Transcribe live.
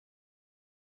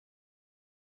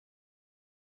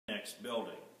next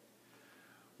building.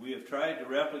 We have tried to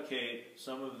replicate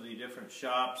some of the different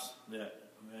shops that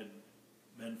had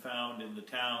been found in the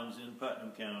towns in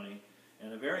Putnam County,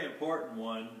 and a very important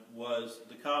one was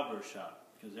the Cobbler Shop,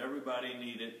 because everybody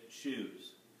needed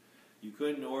shoes. You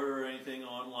couldn't order anything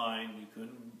online, you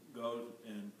couldn't go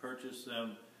and purchase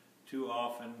them too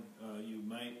often. You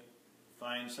might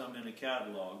find some in a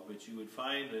catalog, but you would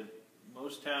find that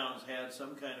most towns had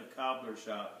some kind of cobbler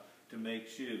shop to make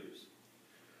shoes.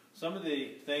 Some of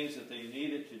the things that they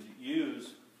needed to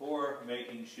use for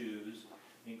making shoes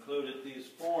included these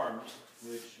forms,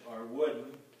 which are wooden,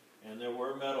 and there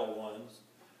were metal ones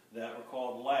that were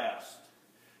called last.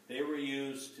 They were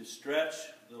used to stretch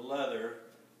the leather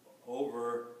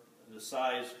over the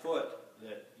size foot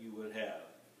that you would have.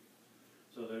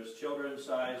 So there's children's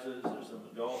sizes, there's some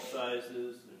adult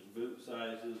sizes, there's boot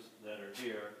sizes that are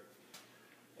here.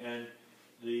 And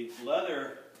the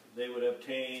leather they would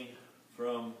obtain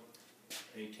from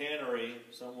a tannery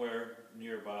somewhere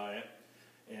nearby,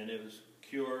 and it was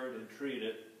cured and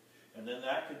treated, and then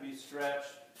that could be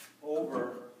stretched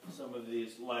over some of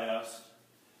these lasts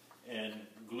and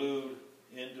glued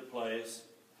into place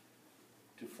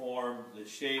to form the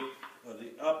shape of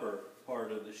the upper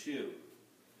part of the shoe.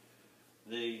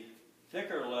 The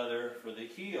thicker leather for the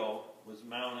heel was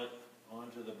mounted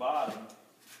onto the bottom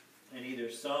and either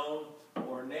sewn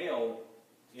or nailed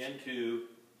into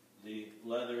the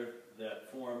leather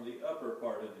that formed the upper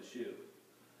part of the shoe.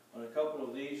 On a couple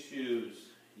of these shoes,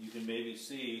 you can maybe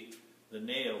see the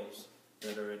nails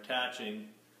that are attaching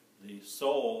the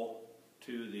sole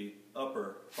to the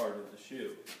upper part of the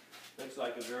shoe. Looks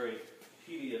like a very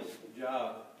tedious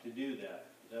job to do that.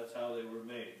 That's how they were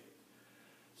made.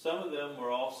 Some of them were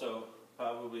also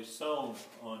probably sewn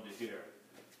onto here.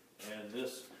 And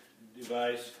this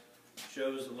device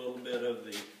shows a little bit of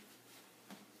the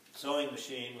sewing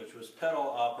machine, which was pedal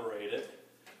operated,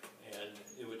 and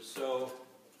it would sew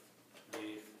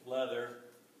the leather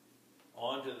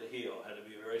onto the heel. It had to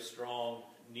be a very strong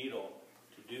needle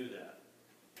to do that.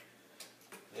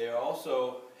 They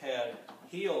also had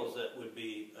heels that would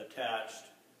be attached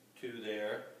to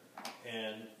there,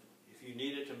 and if you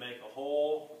needed to make a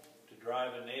hole to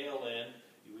drive a nail in,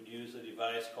 you would use a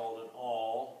device called an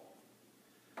awl,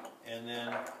 and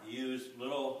then use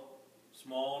little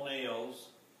small nails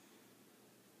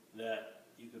that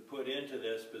you could put into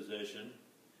this position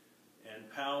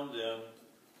and pound them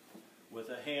with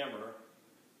a hammer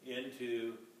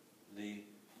into the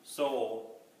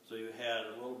sole, so you had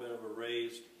a little bit of a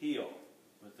raised heel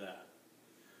with that.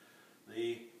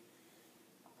 The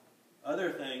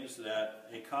other things that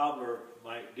a cobbler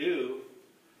might do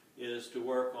is to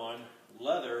work on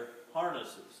leather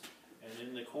harnesses. And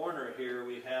in the corner here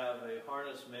we have a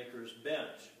harness maker's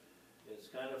bench. It's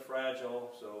kind of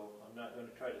fragile, so I'm not going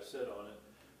to try to sit on it,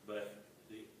 but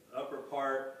the upper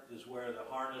part is where the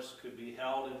harness could be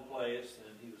held in place,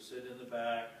 and he would sit in the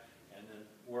back and then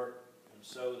work and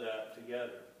sew that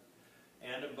together.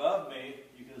 And above me,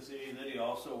 you can see that he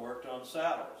also worked on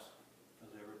saddles,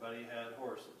 because everybody had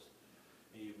horses.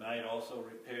 You might also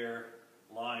repair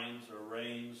lines or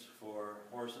reins for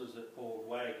horses that pulled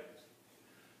wagons.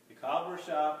 The cobbler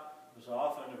shop was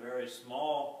often a very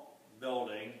small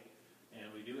building,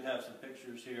 and we do have some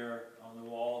pictures here on the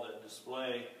wall that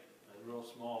display a real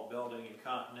small building in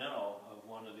Continental of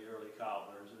one of the early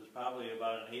cobblers. It was probably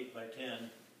about an 8 by 10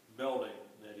 building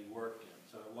that he worked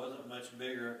in, so it wasn't much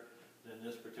bigger than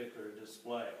this particular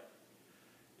display.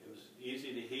 It was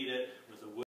easy to heat it with a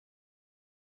wood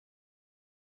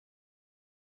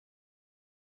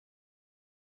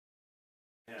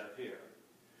we have here.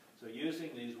 So using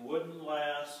these wooden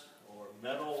lasts or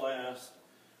metal lasts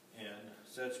and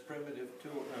such primitive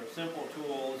tool, or simple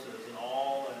tools as an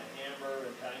awl and a hammer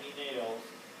and tiny nails,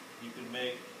 you can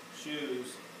make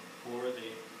shoes for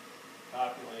the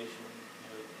population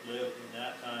that lived in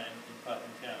that time in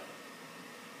Putnam County.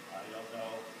 I don't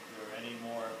know if there are any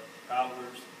more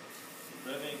cobblers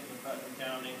living in Putnam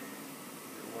County.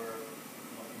 There were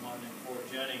one in Fort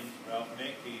Jennings. Ralph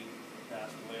Menke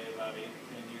passed away about 8 or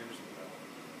 10 years ago.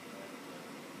 But,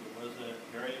 it was a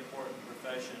very important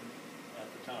profession at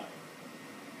the time.